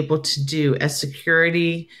to be able to do as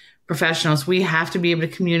security professionals. We have to be able to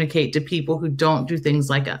communicate to people who don't do things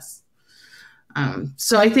like us.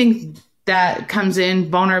 So I think that comes in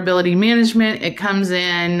vulnerability management. It comes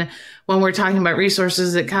in when we're talking about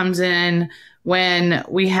resources. It comes in when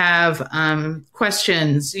we have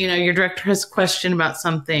questions. Your director has a question about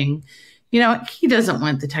something. He doesn't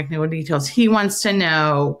want the technical details. He wants to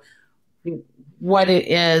know what it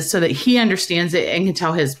is so that he understands it and can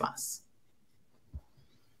tell his boss.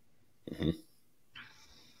 Mm-hmm.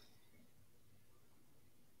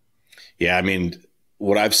 Yeah, I mean,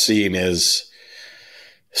 what I've seen is,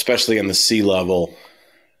 especially in the C-level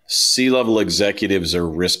executives are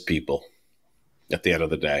risk people at the end of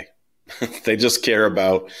the day. They just care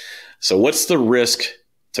about, so what's the risk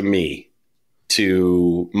to me,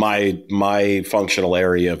 to my functional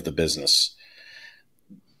area of the business?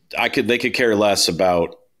 They could care less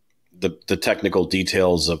about the technical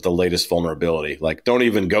details of the latest vulnerability. Like, don't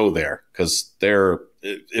even go there, because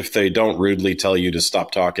if they don't rudely tell you to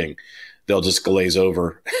stop talking, they'll just glaze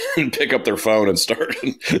over and pick up their phone and start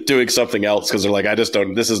doing something else, because they're like,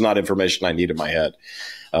 this is not information I need in my head.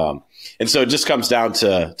 And so it just comes down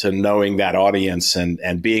to knowing that audience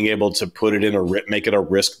and being able to put it make it a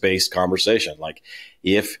risk-based conversation. Like,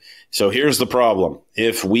 here's the problem.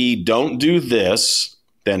 If we don't do this,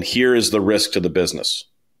 then here is the risk to the business.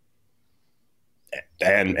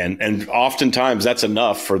 And oftentimes that's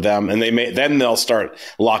enough for them. And then they'll start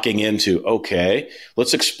locking into, okay,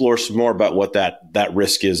 let's explore some more about what that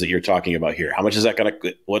risk is that you're talking about here. How much is that going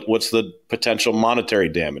to, what's the potential monetary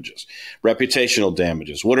damages, reputational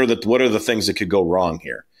damages? What are the things that could go wrong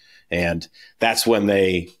here? And that's when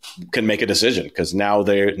they can make a decision, because now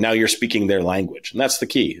you're speaking their language. And that's the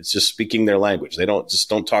key. It's just speaking their language. They don't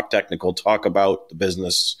talk technical, talk about the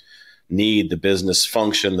business need, the business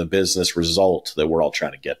function, the business result that we're all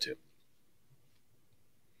trying to get to.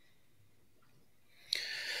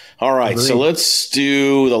 All right, so let's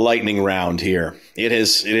do the lightning round here.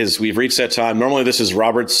 We've reached that time. Normally this is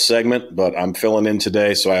Robert's segment, but I'm filling in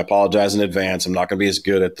today, so I apologize in advance. I'm not going to be as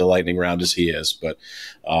good at the lightning round as he is, but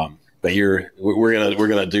we're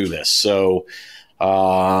gonna do this. So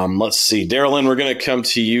let's see, Darylynn, we're going to come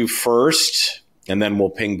to you first, and then we'll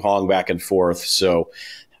ping pong back and forth. So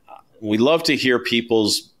we love to hear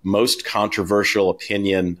people's most controversial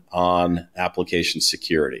opinion on application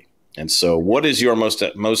security. And so what is your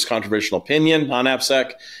most controversial opinion on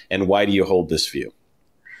AppSec, and why do you hold this view?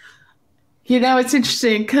 It's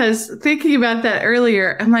interesting, because thinking about that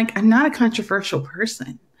earlier, I'm like, I'm not a controversial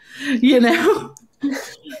person,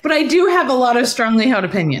 but I do have a lot of strongly held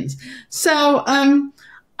opinions. So I'm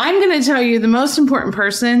going to tell you, the most important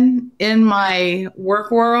person in my work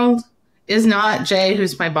world is not Jay,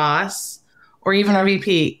 who's my boss, or even our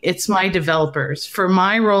VP. It's my developers. For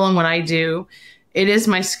my role in what I do, it is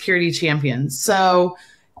my security champions. So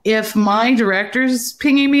if my director's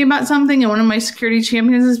pinging me about something and one of my security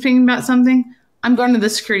champions is pinging about something, I'm going to the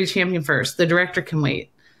security champion first. The director can wait.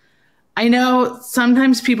 I know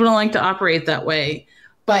sometimes people don't like to operate that way,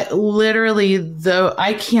 but literally, though,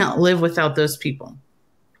 I can't live without those people.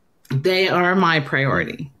 They are my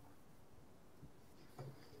priority.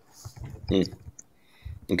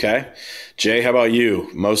 Okay. Jay, how about you?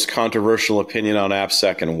 Most controversial opinion on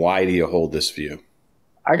AppSec, and why do you hold this view?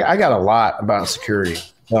 I got a lot about security.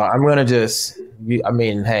 I'm going to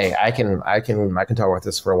hey, I can talk about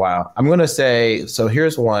this for a while. I'm going to say, so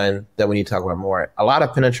here's one that we need to talk about more. A lot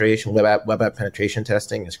of penetration, web app penetration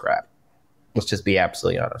testing is crap. Let's just be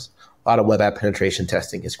absolutely honest. A lot of web app penetration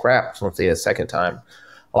testing is crap. So let's say it a second time.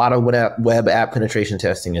 A lot of web app penetration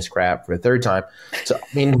testing is crap for a third time. So,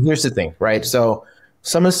 here's the thing, right? So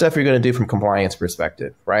some of the stuff you're going to do from compliance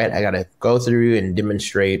perspective, right? I got to go through and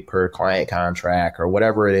demonstrate per client contract or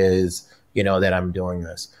whatever it is, that I'm doing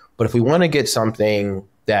this. But if we want to get something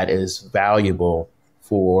that is valuable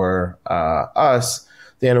for us,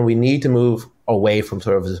 then we need to move away from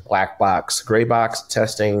sort of this black box, gray box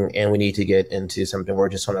testing, and we need to get into something where we're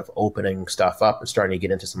just sort of opening stuff up and starting to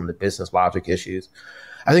get into some of the business logic issues.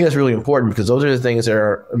 I think that's really important, because those are the things that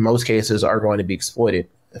are, in most cases, are going to be exploited.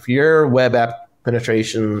 If your web app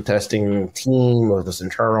penetration testing team, or it's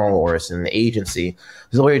internal or it's an agency,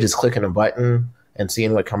 there's no way of just clicking a button and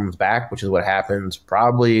seeing what comes back, which is what happens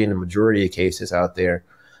probably in the majority of cases out there.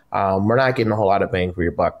 We're not getting a whole lot of bang for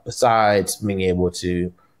your buck besides being able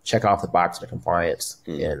to check off the box of compliance.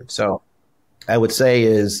 And so I would say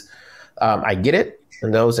is I get it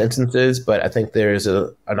in those instances, but I think there's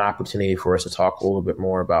an opportunity for us to talk a little bit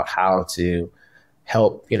more about how to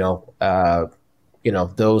help,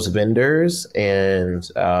 those vendors and,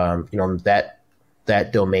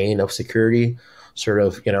 that domain of security sort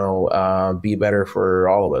of, be better for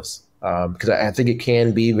all of us. Because I think it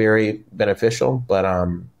can be very beneficial, but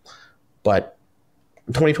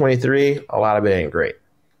 2023, a lot of it ain't great.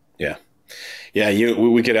 Yeah. Yeah,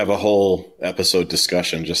 we could have a whole episode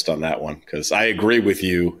discussion just on that one, because I agree with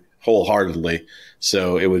you wholeheartedly.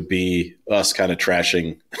 So it would be us kind of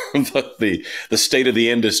trashing the state of the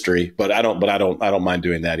industry, but I don't mind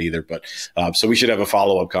doing that either. But so we should have a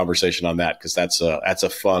follow-up conversation on that, because that's a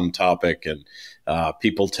fun topic, and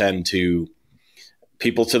people to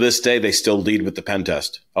this day, they still lead with the pen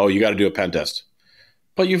test. Oh, you got to do a pen test,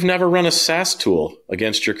 but you've never run a SaaS tool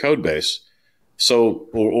against your code base. So,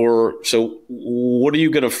 so what are you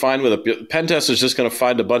going to find with a pen test? Is just going to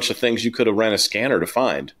find a bunch of things you could have ran a scanner to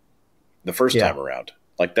find the first time around.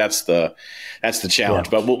 Like that's the challenge.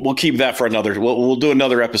 Yeah. But we'll keep that for another. We'll do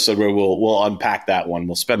another episode where we'll unpack that one.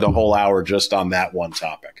 We'll spend a whole hour just on that one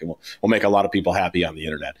topic, and we'll make a lot of people happy on the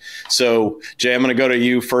internet. So, Jay, I'm going to go to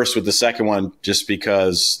you first with the second one, just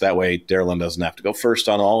because that way Darylynn doesn't have to go first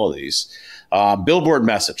on all of these. Billboard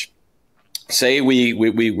message. Say we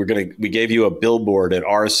gave you a billboard at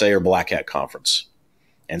RSA or Black Hat conference,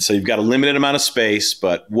 and so you've got a limited amount of space.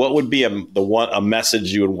 But what would be a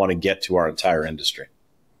message you would want to get to our entire industry?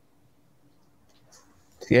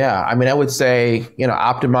 Yeah, I mean, I would say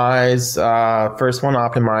optimize. First one,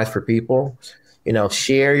 optimize for people.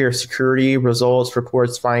 Share your security results,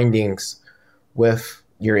 reports, findings with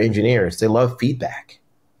your engineers. They love feedback.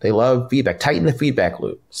 Tighten the feedback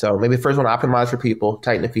loop. So maybe first one, optimize for people,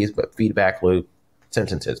 tighten the feedback loop,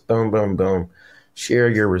 sentences, boom, boom, boom. Share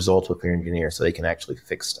your results with your engineers so they can actually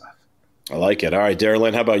fix stuff. I like it. All right,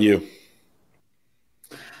 Darylynn, how about you?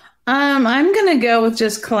 I'm going to go with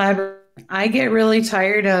just collaborate. I get really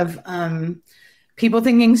tired of people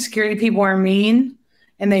thinking security people are mean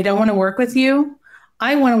and they don't want to work with you.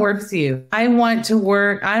 I want to work with you. I want to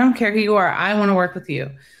work. I don't care who you are. I want to work with you.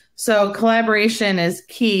 So collaboration is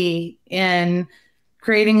key in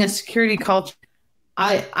creating a security culture.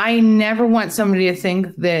 I never want somebody to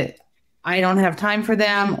think that I don't have time for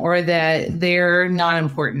them or that they're not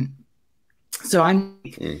important. So I'm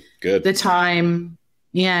good the time,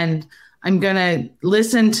 and I'm going to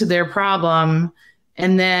listen to their problem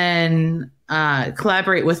and then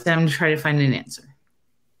collaborate with them to try to find an answer.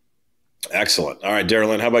 Excellent. All right,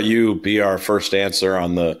 Darylynn, how about you be our first answer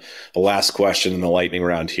on the last question in the lightning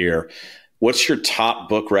round here? What's your top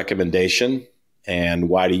book recommendation, and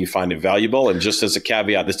why do you find it valuable? And just as a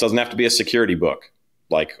caveat, this doesn't have to be a security book.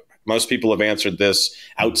 Like most people have answered this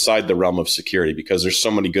outside the realm of security, because there's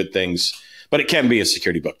so many good things, but it can be a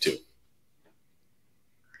security book too.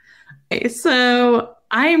 Okay, so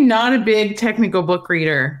I'm not a big technical book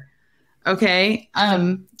reader. Okay.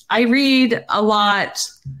 I read a lot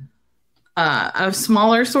of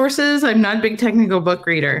smaller sources. I'm not a big technical book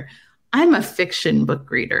reader. I'm a fiction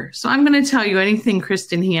book reader. So I'm going to tell you anything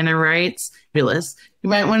Kristen Hanna writes. You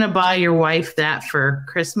might want to buy your wife that for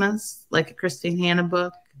Christmas, like a Kristen Hanna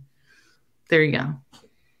book. There you go.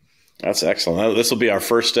 That's excellent. This will be our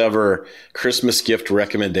first ever Christmas gift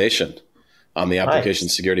recommendation on the Application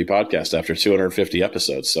Security Podcast after 250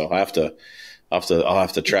 episodes. So I'll have to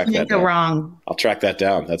track that down. Wrong. I'll track that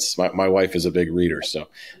down. That's my wife is a big reader, so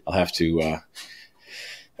I'll have to.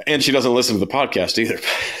 And she doesn't listen to the podcast either,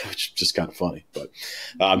 which is just kind of funny. But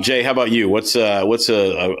Jay, how about you? What's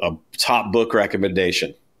a top book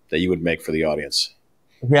recommendation that you would make for the audience?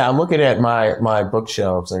 Yeah, I'm looking at my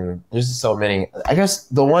bookshelves, and there's just so many. I guess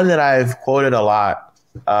the one that I've quoted a lot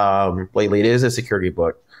lately, it is a security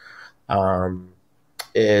book.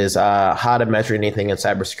 Is How to Measure Anything in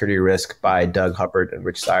Cybersecurity Risk by Doug Hubbard and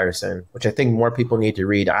Rich Seyerson, which I think more people need to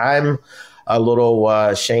read. I'm a little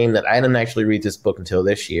ashamed that I didn't actually read this book until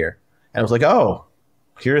this year. And I was like, oh,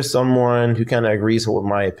 here's someone who kind of agrees with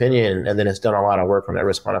my opinion and then has done a lot of work on that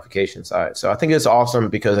risk quantification side. So I think it's awesome,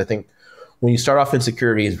 because I think when you start off in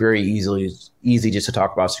security, it's very easy just to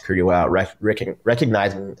talk about security without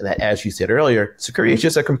recognizing that, as you said earlier, security is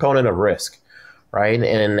just a component of risk. Right.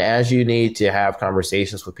 And as you need to have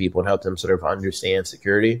conversations with people and help them sort of understand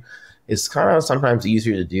security, it's kind of sometimes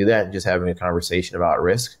easier to do that and just having a conversation about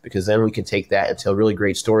risk, because then we can take that and tell really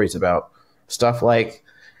great stories about stuff like,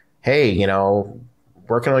 hey,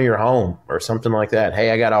 working on your home or something like that.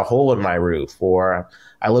 Hey, I got a hole in my roof, or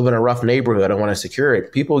I live in a rough neighborhood. I want to secure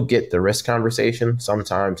it. People get the risk conversation.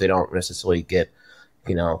 Sometimes they don't necessarily get,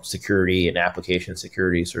 security and application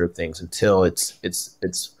security sort of things until it's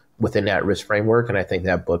within that risk framework. And I think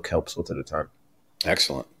that book helps with it a ton.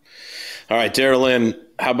 Excellent. All right, Darylynn,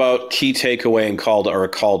 how about key takeaway and call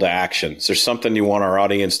to action? Is there something you want our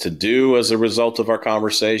audience to do as a result of our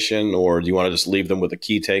conversation, or do you want to just leave them with a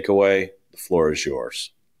key takeaway? The floor is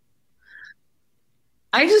yours.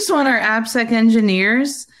 I just want our AppSec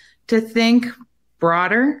engineers to think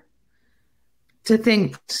broader, to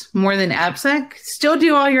think more than AppSec. Still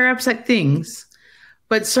do all your AppSec things,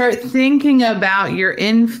 but start thinking about your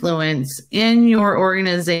influence in your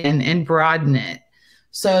organization and broaden it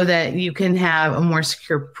so that you can have a more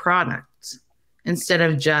secure product instead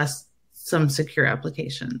of just some secure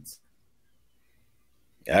applications.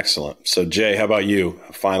 Excellent. So Jay, how about you?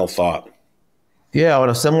 A final thought. Yeah, on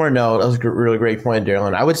a similar note, that was a really great point,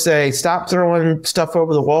 Darylynn. I would say stop throwing stuff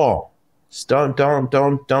over the wall. Just don't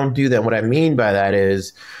do that. What I mean by that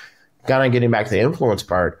is kind of getting back to the influence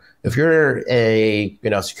part. If you're a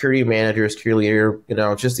security manager, security leader,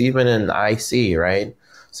 just even an IC, right?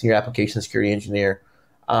 Senior application security engineer.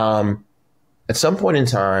 At some point in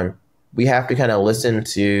time, we have to kind of listen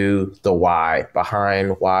to the why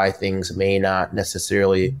behind why things may not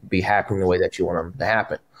necessarily be happening the way that you want them to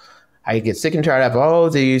happen. I get sick and tired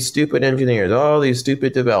of, these stupid engineers, these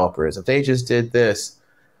stupid developers, if they just did this.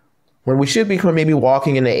 When we should be maybe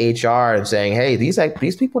walking into HR and saying, hey, these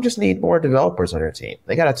people just need more developers on their team.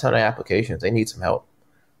 They got a ton of applications. They need some help,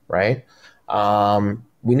 right?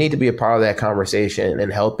 We need to be a part of that conversation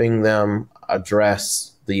and helping them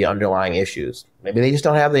address the underlying issues. Maybe they just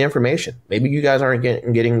don't have the information. Maybe you guys aren't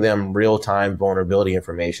getting them real-time vulnerability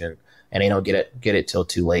information and they don't get it till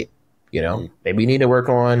too late. Maybe you need to work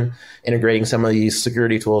on integrating some of these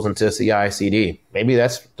security tools into CI/CD. Maybe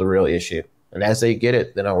that's the real issue. And as they get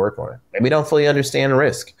it, then I'll work on it. Maybe they don't fully understand the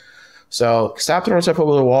risk. So stop throwing stuff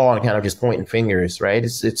over the wall and kind of just pointing fingers, right?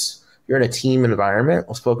 It's you're in a team environment.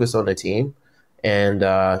 Let's focus on the team and,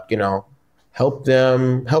 help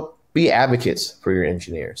be advocates for your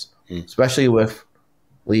engineers, especially with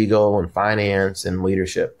legal and finance and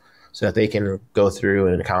leadership so that they can go through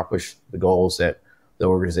and accomplish the goals that the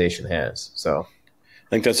organization has. So I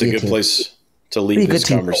think that's a good place to leave this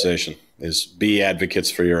conversation is be advocates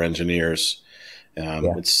for your engineers.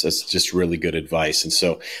 It's just really good advice. And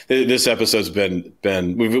so this episode's been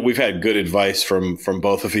we've had good advice from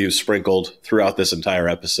both of you sprinkled throughout this entire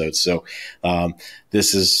episode. So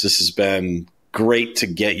this has been great to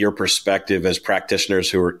get your perspective as practitioners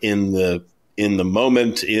who are in the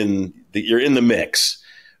moment, you're in the mix.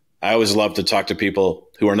 I always love to talk to people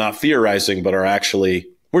who are not theorizing, but are actually,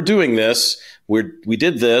 we're doing this. We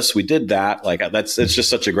did this, we did that. It's just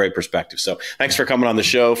such a great perspective. So thanks for coming on the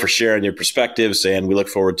show, for sharing your perspectives. And we look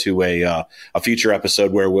forward to a future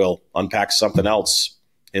episode where we'll unpack something else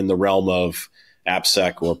in the realm of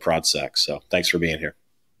AppSec or ProdSec. So thanks for being here.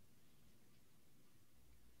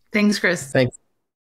 Thanks, Chris. Thanks.